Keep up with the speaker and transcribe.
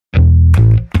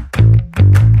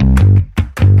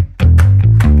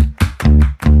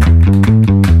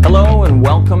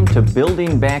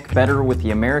Building Back Better with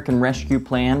the American Rescue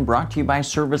Plan, brought to you by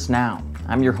ServiceNow.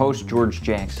 I'm your host, George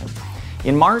Jackson.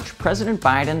 In March, President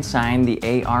Biden signed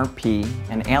the ARP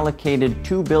and allocated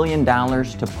 $2 billion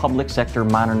to public sector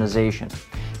modernization.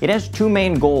 It has two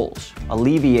main goals: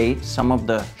 alleviate some of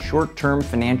the short-term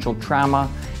financial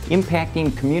trauma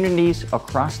impacting communities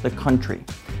across the country,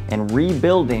 and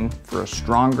rebuilding for a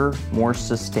stronger, more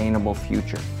sustainable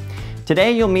future.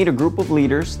 Today, you'll meet a group of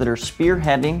leaders that are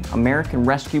spearheading American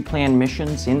Rescue Plan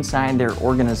missions inside their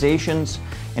organizations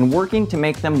and working to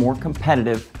make them more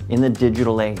competitive in the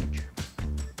digital age.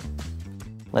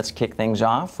 Let's kick things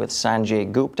off with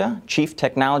Sanjay Gupta, Chief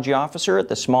Technology Officer at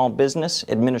the Small Business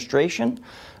Administration,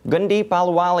 Gundeep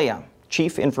Ahluwalia,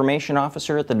 Chief Information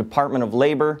Officer at the Department of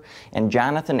Labor, and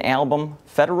Jonathan Album,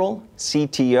 Federal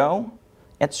CTO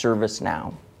at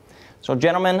ServiceNow. So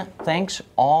gentlemen, thanks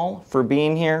all for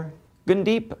being here.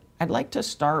 Gundeep, I'd like to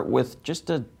start with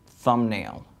just a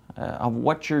thumbnail of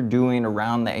what you're doing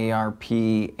around the ARP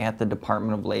at the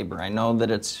Department of Labor. I know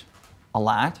that it's a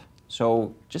lot,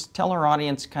 so just tell our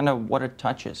audience kind of what it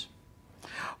touches.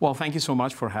 Well, thank you so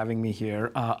much for having me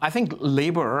here. I think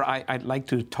labor, I'd like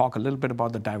to talk a little bit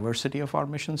about the diversity of our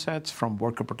mission sets, from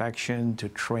worker protection to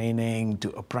training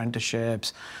to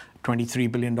apprenticeships,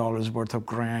 $23 billion worth of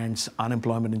grants,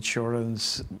 unemployment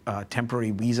insurance, temporary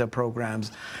visa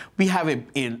programs. We have a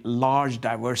large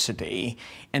diversity,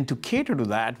 and to cater to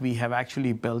that, we have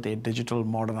actually built a digital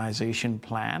modernization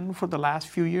plan for the last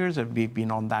few years, and we've been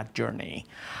on that journey.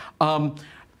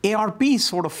 ARP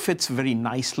sort of fits very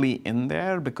nicely in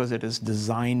there because it is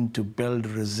designed to build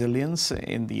resilience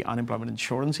in the unemployment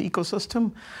insurance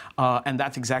ecosystem. And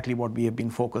that's exactly what we have been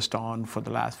focused on for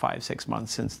the last 5-6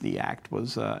 months since the act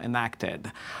was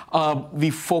enacted.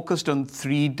 We focused on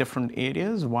 3 different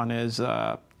areas. One is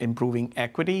improving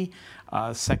equity.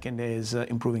 Second is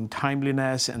improving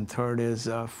timeliness, and third is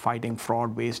fighting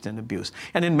fraud, waste, and abuse.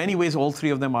 And in many ways, all 3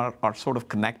 of them are sort of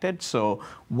connected. So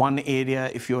one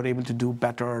area, if you're able to do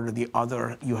better, the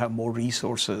other, you have more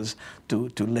resources to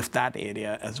lift that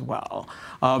area as well.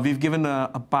 We've given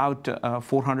about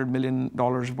 $400 million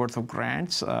worth of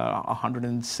grants.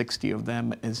 160 of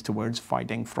them is towards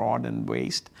fighting fraud and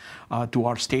waste to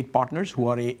our state partners, who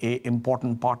are an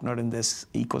important partner in this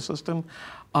ecosystem.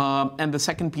 And the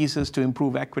second piece is to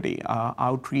improve equity,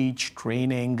 outreach,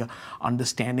 training,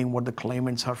 understanding what the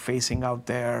claimants are facing out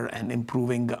there, and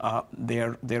improving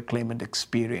their claimant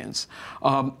experience.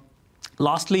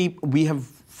 Lastly, we have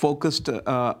focused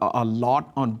a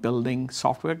lot on building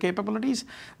software capabilities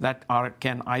that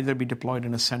can either be deployed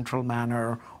in a central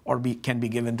manner or can be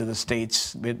given to the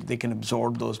states where they can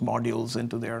absorb those modules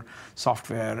into their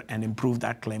software and improve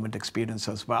that claimant experience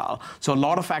as well. So a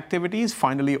lot of activities.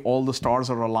 Finally, all the stars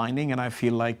are aligning, and I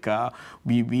feel like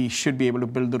we should be able to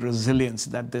build the resilience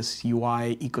that this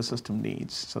UI ecosystem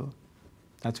needs. So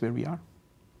that's where we are.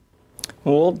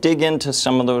 We'll dig into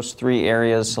some of those 3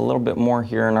 areas a little bit more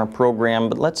here in our program,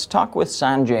 but let's talk with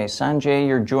Sanjay. Sanjay,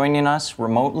 you're joining us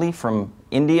remotely from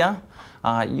India.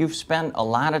 You've spent a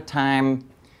lot of time,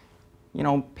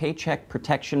 Paycheck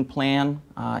Protection Plan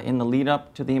in the lead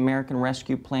up to the American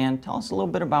Rescue Plan. Tell us a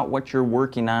little bit about what you're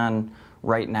working on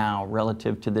right now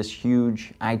relative to this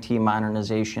huge IT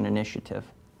modernization initiative.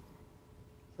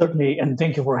 Certainly, and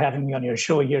thank you for having me on your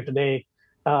show here today.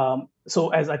 So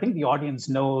as I think the audience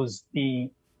knows,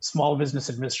 the Small Business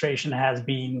Administration has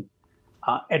been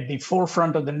at the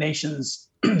forefront of the nation's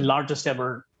largest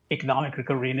ever economic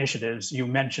recovery initiatives. You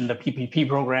mentioned the PPP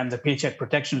program, the Paycheck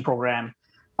Protection Program,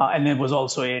 and there was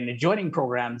also an adjoining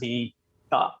program, the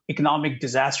Economic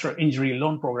Disaster Injury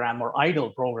Loan Program, or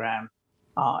EIDL program.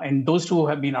 And those 2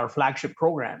 have been our flagship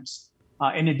programs.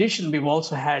 In addition, we've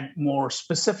also had more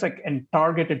specific and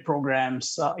targeted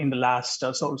programs in the last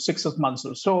 6 months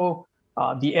or so.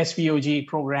 The SVOG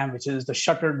program, which is the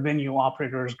Shuttered Venue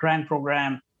Operators Grant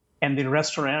Program, and the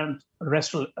Restaurant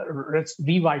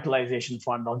Revitalization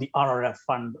Fund, or the RRF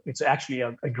Fund. It's actually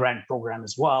a grant program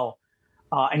as well.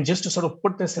 And just to sort of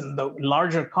put this in the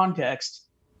larger context,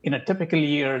 in a typical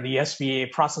year, the SBA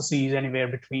processes anywhere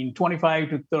between 25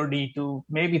 to 30 to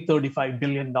maybe $35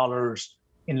 billion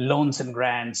in loans and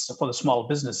grants for the small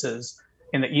businesses.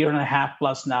 In the 1.5 years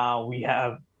plus now, we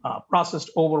have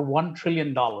processed over $1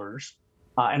 trillion.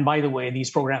 And by the way, these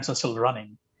programs are still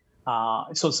running.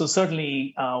 So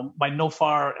certainly, by no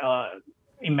far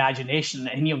imagination,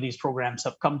 any of these programs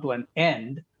have come to an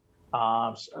end.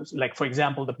 Like, for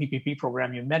example, the PPP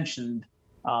program you mentioned,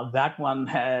 that one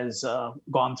has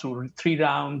gone through 3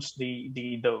 rounds.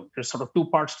 There's sort of 2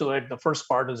 parts to it. The first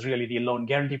part is really the loan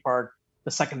guarantee part. The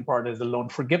second part is the loan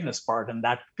forgiveness part, and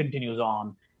that continues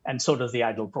on. And so does the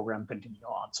EIDL program continue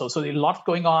on. So a lot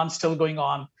going on, still going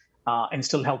on. and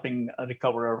still helping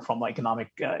recover from economic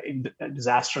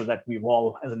disaster that we've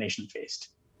all as a nation faced.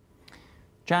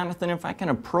 Jonathan, if I can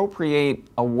appropriate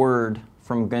a word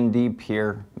from Gundeep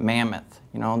here, mammoth.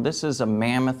 You know, this is a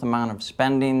mammoth amount of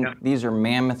spending. Yeah. These are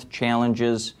mammoth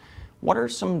challenges. What are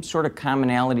some sort of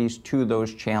commonalities to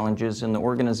those challenges in the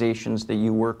organizations that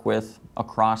you work with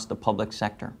across the public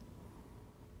sector?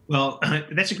 Well,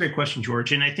 that's a great question,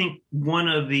 George. And I think one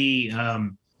of the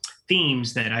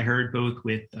themes that I heard both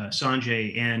with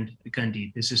Sanjay and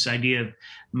Gundeep is this idea of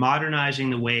modernizing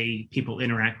the way people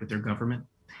interact with their government,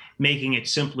 making it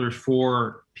simpler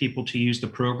for people to use the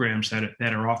programs that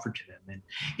are offered to them. And,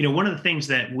 you know, one of the things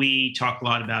that we talk a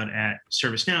lot about at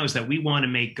ServiceNow is that we want to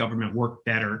make government work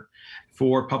better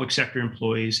for public sector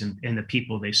employees and the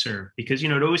people they serve, because, you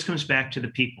know, it always comes back to the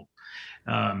people.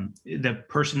 The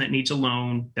person that needs a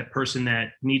loan, that person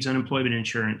that needs unemployment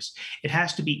insurance, it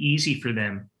has to be easy for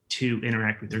them to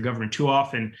interact with their government. Too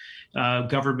often,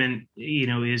 government, you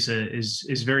know,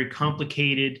 is very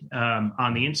complicated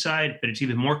on the inside, but it's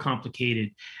even more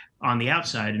complicated on the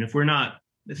outside. And if we're not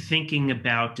thinking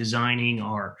about designing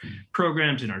our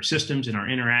programs and our systems and our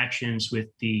interactions with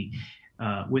the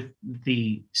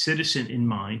citizen in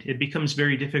mind, it becomes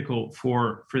very difficult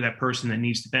for that person that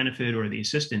needs the benefit or the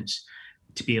assistance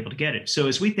to be able to get it. So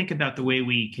as we think about the way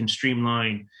we can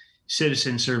streamline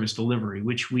citizen service delivery,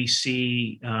 which we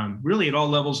see really at all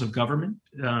levels of government,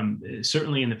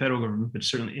 certainly in the federal government, but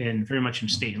certainly and very much in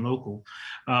state and local,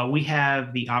 we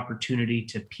have the opportunity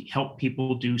to help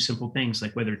people do simple things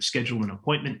like whether it's schedule an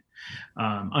appointment,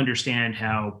 understand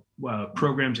how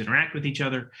programs interact with each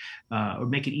other, or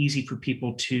make it easy for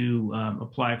people to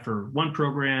apply for one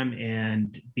program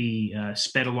and be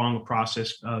sped along a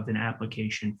process of an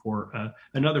application for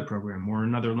another program or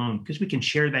another loan, because we can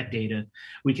share that data,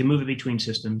 we can move it between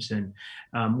systems, and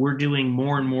we're doing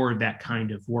more and more of that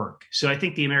kind of work. So I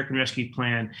think the American Rescue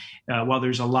Plan, while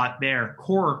there's a lot there,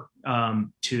 core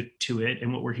to it,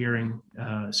 and what we're hearing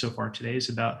so far today is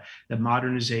about the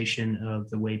modernization of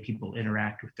the way people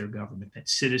interact with their government, that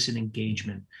citizen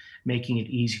engagement, making it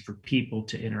easy for people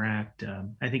to interact,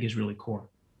 I think is really core.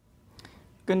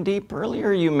 Gundeep,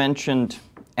 earlier you mentioned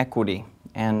equity,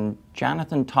 and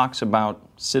Jonathan talks about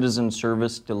citizen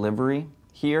service delivery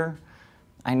here.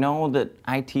 I know that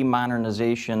IT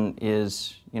modernization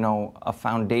is, you know, a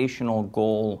foundational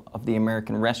goal of the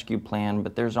American Rescue Plan,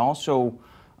 but there's also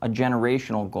a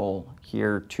generational goal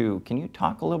here too. Can you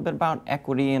talk a little bit about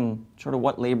equity and sort of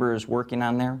what labor is working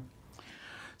on there?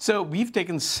 So we've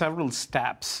taken several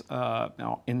steps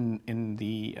in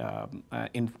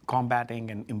combating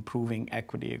and improving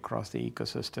equity across the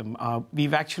ecosystem.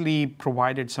 We've actually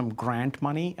provided some grant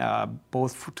money,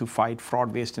 both to fight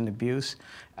fraud, waste, and abuse,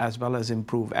 as well as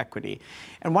improve equity.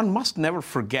 And one must never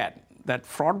forget that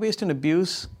fraud, waste, and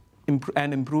abuse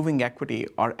and improving equity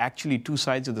are actually two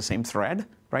sides of the same thread,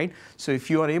 right? So if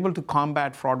you are able to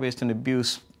combat fraud, waste, and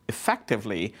abuse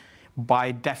effectively,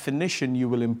 by definition, you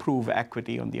will improve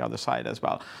equity on the other side as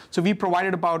well. So we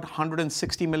provided about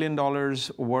 $160 million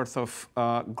worth of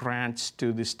grants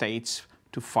to the states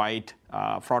to fight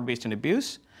fraud, waste, and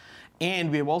abuse.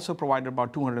 And we have also provided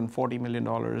about $240 million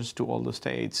to all the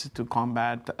states to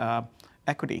combat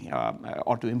equity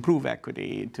or to improve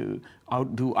equity, to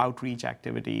do outreach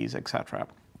activities, et cetera.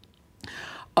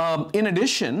 In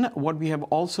addition, what we have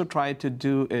also tried to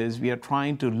do is we are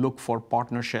trying to look for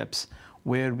partnerships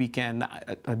where we can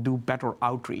do better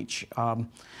outreach.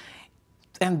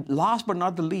 And last but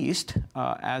not the least,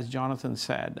 as Jonathan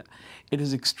said, it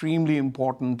is extremely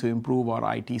important to improve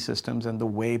our IT systems and the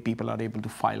way people are able to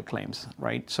file claims,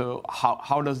 right? So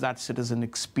how does that citizen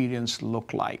experience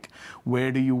look like?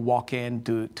 Where do you walk in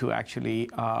to actually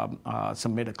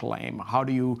submit a claim? How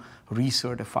do you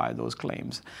recertify those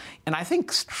claims? And I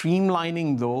think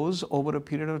streamlining those over a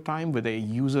period of time with a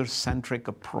user-centric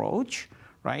approach,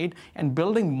 right? And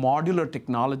building modular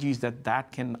technologies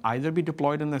that can either be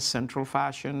deployed in a central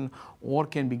fashion or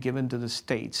can be given to the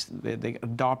states. They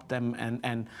adopt them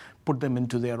and put them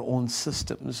into their own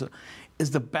systems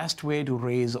is the best way to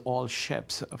raise all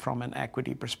ships from an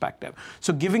equity perspective.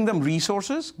 So giving them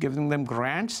resources, giving them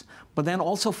grants, but then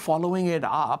also following it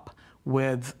up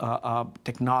with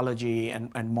technology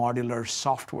and modular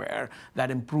software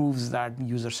that improves that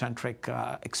user-centric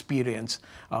experience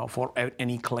for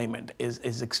any claimant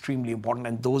is extremely important.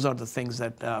 And those are the things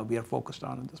that we are focused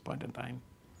on at this point in time.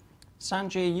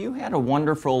 Sanjay, you had a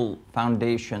wonderful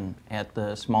foundation at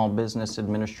the Small Business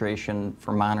Administration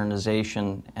for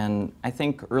Modernization, and I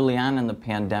think early on in the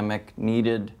pandemic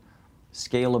needed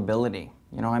scalability.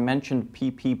 You know, I mentioned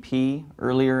PPP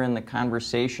earlier in the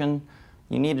conversation.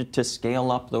 You needed to scale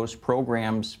up those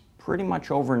programs pretty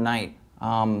much overnight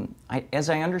As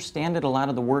I understand it, a lot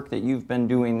of the work that you've been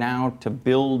doing now to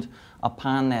build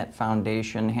upon that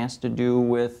foundation has to do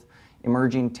with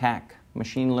emerging tech,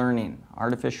 machine learning,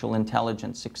 artificial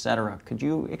intelligence, et cetera. Could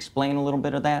you explain a little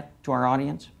bit of that to our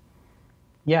audience?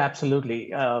 Yeah,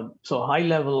 absolutely. So high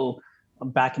level,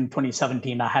 back in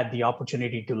 2017, I had the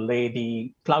opportunity to lay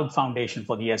the cloud foundation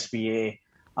for the SBA.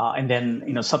 And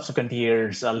then, subsequent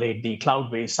years, laid the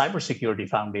cloud-based cybersecurity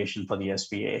foundation for the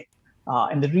SBA.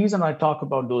 And the reason I talk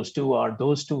about those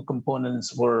two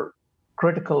components were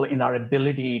critical in our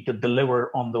ability to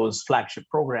deliver on those flagship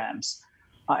programs.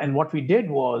 And what we did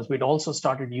was we'd also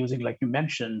started using, like you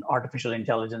mentioned, artificial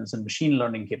intelligence and machine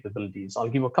learning capabilities. I'll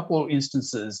give a couple of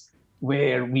instances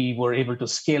where we were able to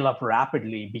scale up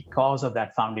rapidly because of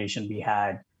that foundation we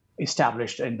had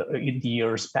established in the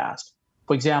years past.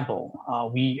 For example,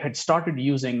 we had started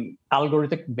using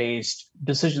algorithmic-based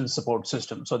decision support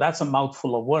systems. So that's a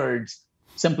mouthful of words.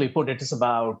 Simply put, it is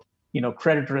about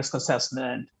credit risk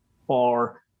assessment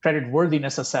or credit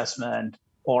worthiness assessment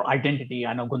or identity.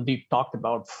 I know Gundeep talked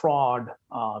about fraud.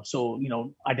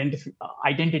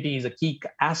 Identity is a key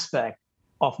aspect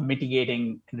of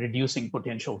mitigating and reducing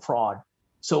potential fraud.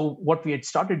 So what we had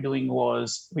started doing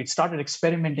was we'd started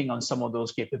experimenting on some of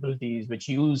those capabilities, which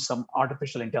use some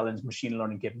artificial intelligence, machine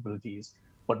learning capabilities.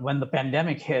 But when the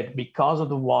pandemic hit, because of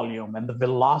the volume and the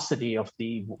velocity of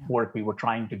the work we were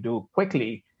trying to do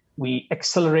quickly, we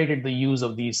accelerated the use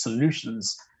of these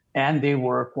solutions, and they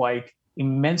were quite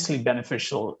immensely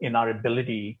beneficial in our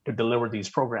ability to deliver these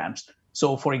programs.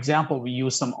 So, for example, we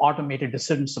used some automated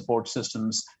decision support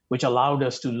systems, which allowed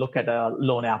us to look at a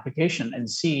loan application and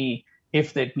see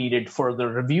if it needed further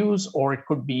reviews, or it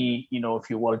could be, if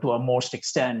you will, to a most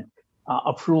extent,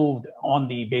 approved on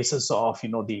the basis of,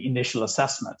 the initial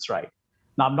assessments, right?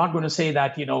 Now, I'm not going to say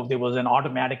that, there was an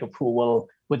automatic approval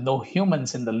with no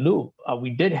humans in the loop. We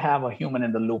did have a human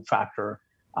in the loop factor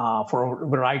for a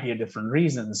variety of different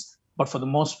reasons. But for the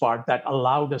most part, that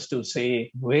allowed us to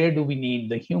say, where do we need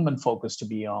the human focus to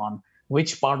be on?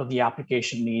 Which part of the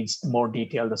application needs more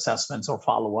detailed assessments or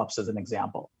follow-ups, as an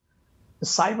example? The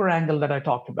cyber angle that I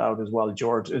talked about as well,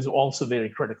 George, is also very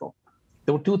critical.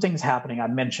 There were two things happening. I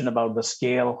mentioned about the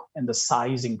scale and the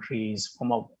size increase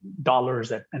from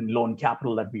dollars and loan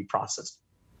capital that we processed.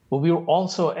 But we were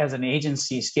also, as an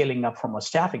agency, scaling up from a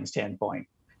staffing standpoint.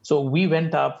 So we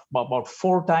went up about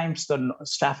 4 times the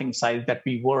staffing size that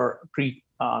we were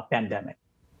pre-pandemic.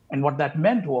 And what that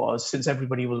meant was, since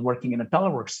everybody was working in a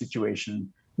telework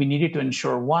situation, we needed to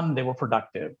ensure, one, they were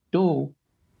productive. 2,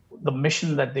 the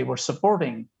mission that they were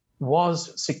supporting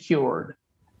was secured.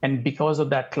 And because of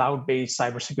that cloud-based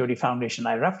cybersecurity foundation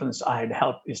I referenced, I had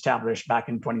helped establish back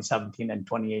in 2017 and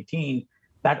 2018,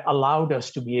 that allowed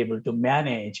us to be able to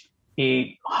manage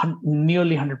a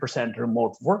nearly 100%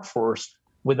 remote workforce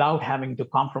without having to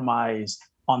compromise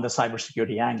on the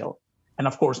cybersecurity angle. And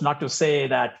of course, not to say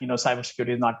that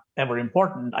cybersecurity is not ever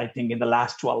important. I think in the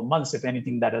last 12 months, if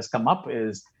anything that has come up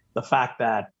is the fact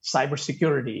that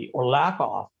cybersecurity or lack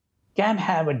of can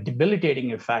have a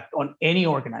debilitating effect on any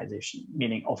organization,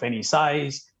 meaning of any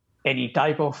size, any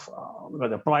type of,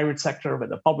 whether private sector,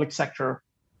 whether public sector.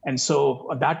 And so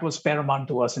that was paramount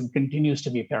to us and continues to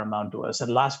be paramount to us.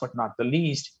 And last but not the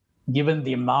least, given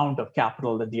the amount of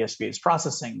capital that the SBA is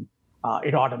processing,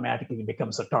 it automatically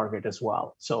becomes a target as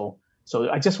well. So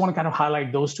I just want to kind of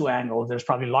highlight those two angles. There's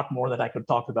probably a lot more that I could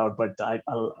talk about, but I'd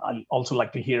also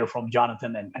like to hear from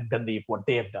Jonathan and Gundeep what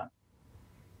they have done.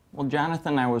 Well,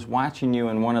 Jonathan, I was watching you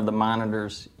in one of the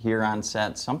monitors here on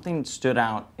set. Something stood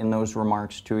out in those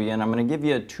remarks to you, and I'm going to give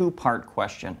you a 2-part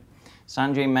question.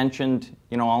 Sanjay mentioned,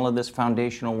 all of this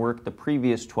foundational work the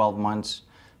previous 12 months.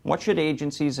 What should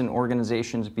agencies and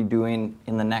organizations be doing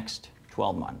in the next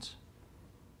 12 months?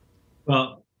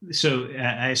 Well, so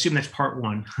I assume that's part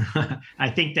one.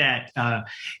 I think that,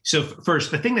 so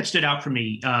first, the thing that stood out for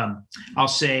me, I'll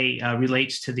say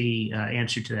relates to the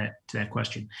answer to that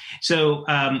question. So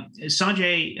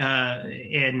Sanjay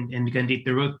and Gundeep,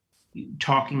 they're both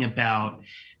talking about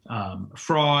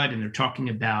fraud, and they're talking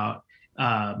about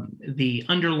the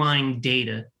underlying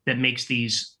data that makes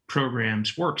these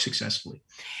programs work successfully.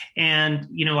 And,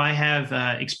 I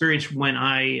have experience when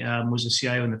I was a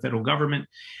CIO in the federal government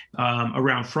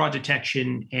around fraud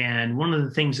detection. And one of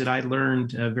the things that I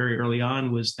learned very early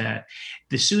on was that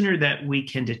the sooner that we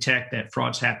can detect that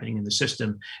fraud's happening in the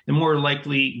system, the more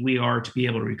likely we are to be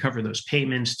able to recover those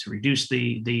payments, to reduce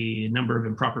the number of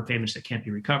improper payments that can't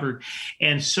be recovered.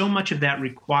 And so much of that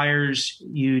requires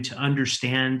you to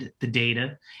understand the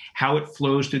data, how it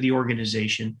flows through the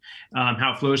organization,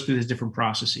 how it flows flows through the different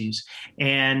processes,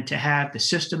 and to have the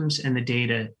systems and the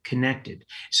data connected.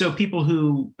 So people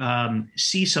who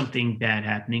see something bad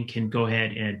happening can go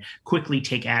ahead and quickly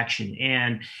take action.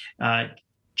 And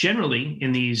generally,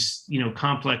 in these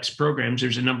complex programs,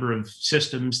 there's a number of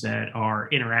systems that are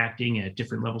interacting at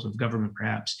different levels of government,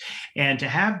 perhaps, and to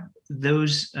have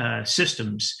those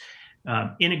systems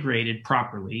integrated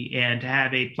properly, and to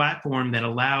have a platform that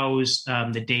allows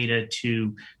the data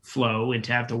to flow and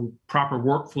to have the proper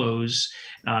workflows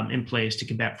in place to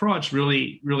combat fraud is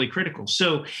really, really critical.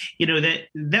 So,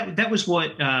 that was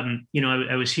what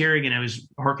I was hearing, and I was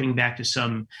harkening back to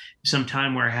some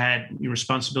time where I had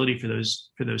responsibility for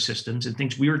those systems and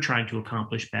things we were trying to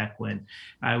accomplish back when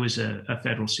I was a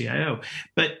federal CIO.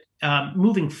 But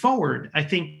moving forward, I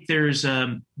think there's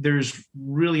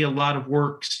really a lot of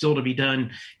work still to be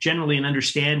done, generally in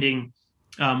understanding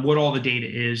what all the data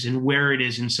is and where it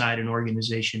is inside an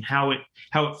organization, how it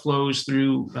flows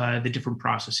through the different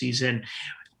processes. And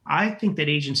I think that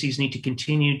agencies need to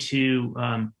continue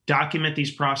to document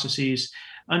these processes,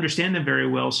 understand them very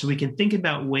well, so we can think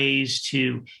about ways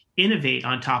to innovate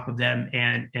on top of them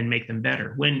and make them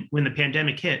better. When the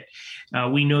pandemic hit,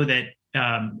 we know that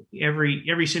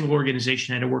every single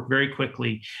organization had to work very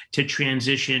quickly to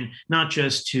transition not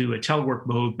just to a telework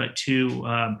mode, but to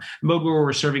mode where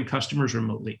we're serving customers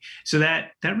remotely. So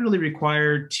that really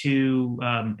required CIOs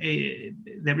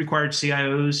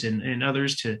and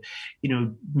others to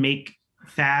make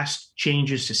fast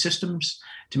changes to systems,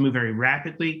 to move very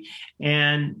rapidly,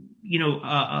 and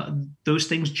those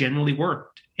things generally worked.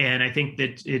 And I think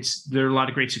that there are a lot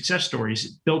of great success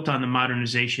stories built on the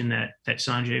modernization that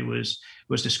Sanjay was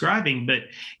describing. But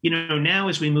now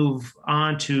as we move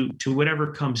on to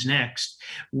whatever comes next,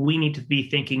 we need to be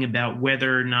thinking about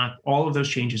whether or not all of those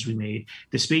changes we made,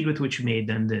 the speed with which we made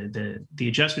them, the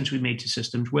adjustments we made to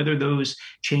systems, whether those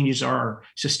changes are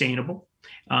sustainable,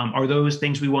 are those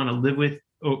things we want to live with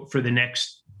for the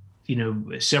next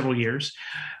several years,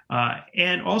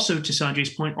 and also to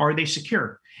Sanjay's point, are they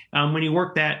secure? When you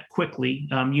work that quickly,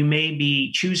 you may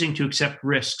be choosing to accept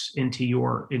risks into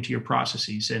your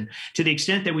processes. And to the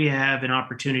extent that we have an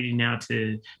opportunity now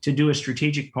to do a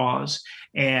strategic pause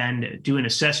and do an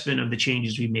assessment of the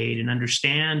changes we made and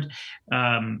understand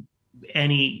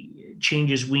any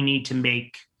changes we need to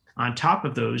make on top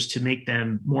of those to make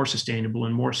them more sustainable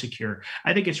and more secure,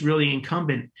 I think it's really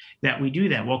incumbent that we do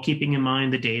that while keeping in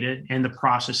mind the data and the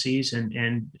processes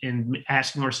and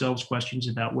asking ourselves questions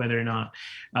about whether or not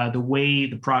the way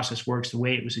the process works, the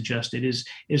way it was adjusted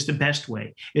is the best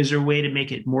way. Is there a way to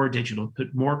make it more digital,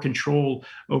 put more control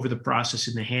over the process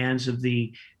in the hands of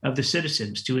the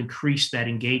citizens to increase that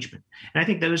engagement? And I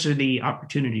think those are the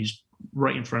opportunities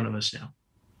right in front of us now.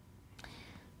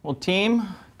 Well, team,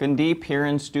 Gundeep here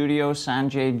in studio,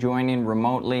 Sanjay joining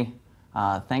remotely.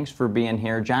 Thanks for being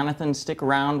here. Jonathan, stick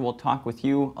around. We'll talk with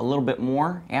you a little bit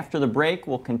more. After the break,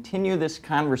 we'll continue this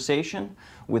conversation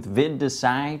with Vid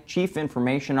Desai, Chief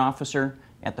Information Officer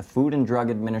at the Food and Drug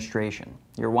Administration.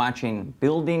 You're watching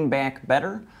Building Back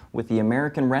Better with the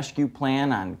American Rescue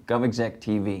Plan on GovExec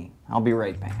TV. I'll be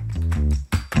right back.